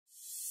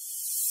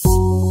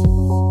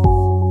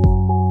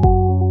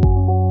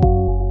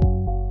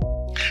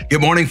Good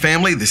morning,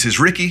 family. This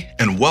is Ricky,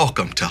 and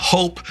welcome to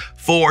Hope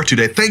for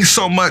Today. Thanks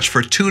so much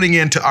for tuning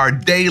in to our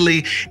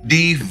daily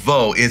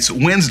Devo. It's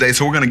Wednesday,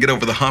 so we're going to get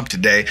over the hump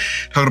today,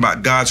 talking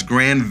about God's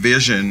grand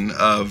vision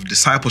of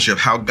discipleship,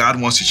 how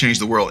God wants to change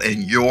the world,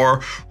 and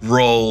your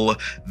role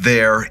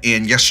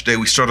therein. Yesterday,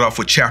 we started off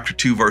with chapter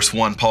 2, verse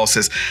 1. Paul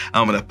says,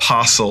 I'm an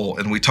apostle,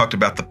 and we talked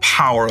about the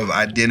power of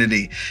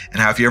identity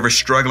and how if you're ever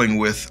struggling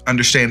with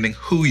understanding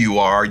who you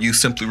are, you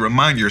simply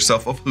remind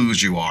yourself of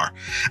whose you are.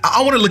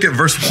 I want to look at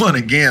verse 1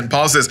 again.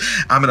 Paul says,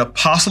 I'm an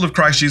apostle of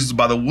Christ Jesus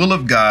by the will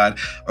of God,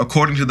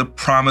 according to the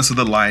promise of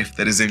the life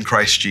that is in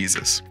Christ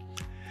Jesus.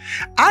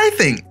 I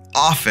think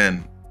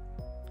often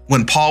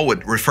when Paul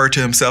would refer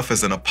to himself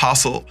as an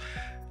apostle,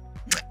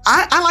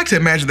 I like to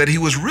imagine that he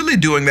was really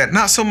doing that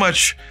not so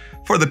much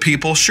for the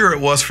people, sure it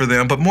was for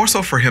them, but more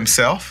so for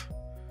himself,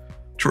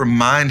 to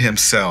remind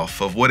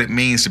himself of what it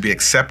means to be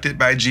accepted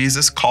by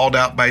Jesus, called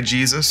out by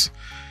Jesus,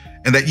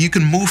 and that you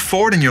can move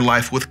forward in your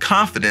life with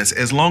confidence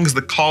as long as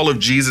the call of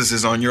Jesus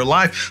is on your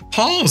life.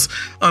 Paul's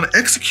on an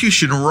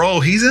execution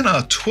roll. He's in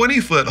a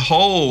 20-foot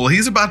hole.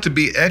 He's about to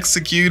be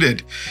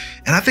executed.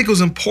 And I think it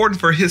was important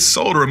for his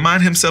soul to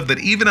remind himself that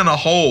even in a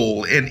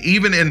hole, and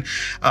even in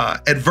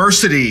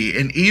adversity,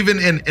 and even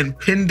in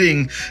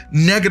impending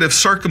negative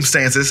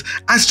circumstances,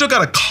 I still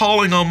got a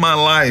calling on my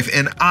life,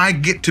 and I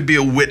get to be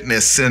a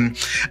witness, and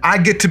I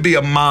get to be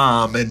a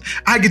mom, and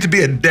I get to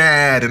be a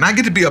dad, and I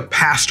get to be a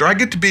pastor. I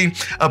get to be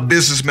a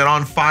businessman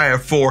on fire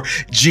for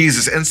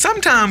Jesus. And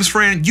sometimes,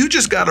 friend, you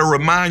just got to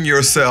remind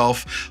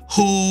yourself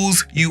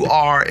whose you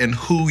are and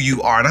who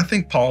you are. And I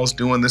think Paul's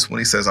doing this when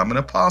he says, I'm an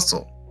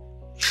apostle.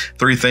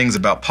 3 things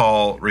about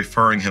Paul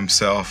referring to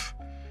himself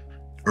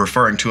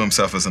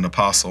as an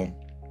apostle.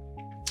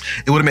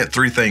 It would have meant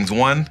 3 things.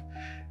 1,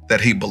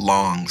 that he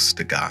belongs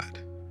to God.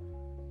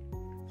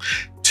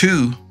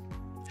 2,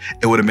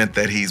 it would have meant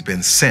that he's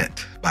been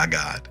sent by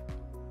God.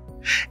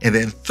 And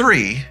then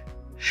 3,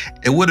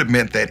 it would have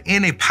meant that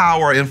any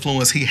power or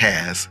influence he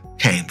has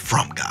came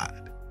from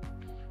God.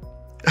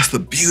 That's the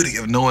beauty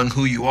of knowing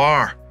who you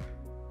are.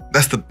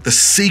 That's the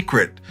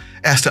secret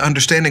as to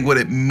understanding what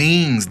it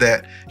means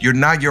that you're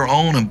not your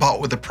own and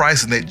bought with a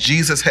price, and that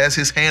Jesus has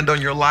his hand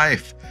on your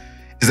life,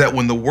 is that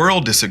when the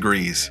world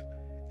disagrees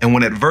and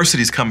when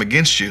adversities come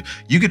against you,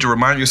 you get to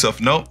remind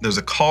yourself, no, there's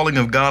a calling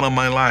of God on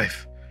my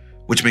life,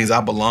 which means I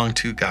belong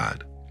to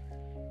God,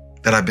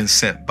 that I've been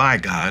sent by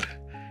God,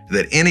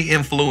 that any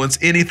influence,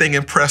 anything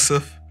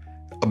impressive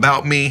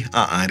about me,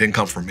 it didn't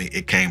come from me.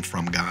 It came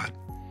from God.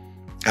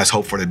 That's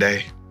hope for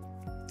today.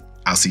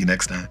 I'll see you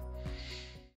next time.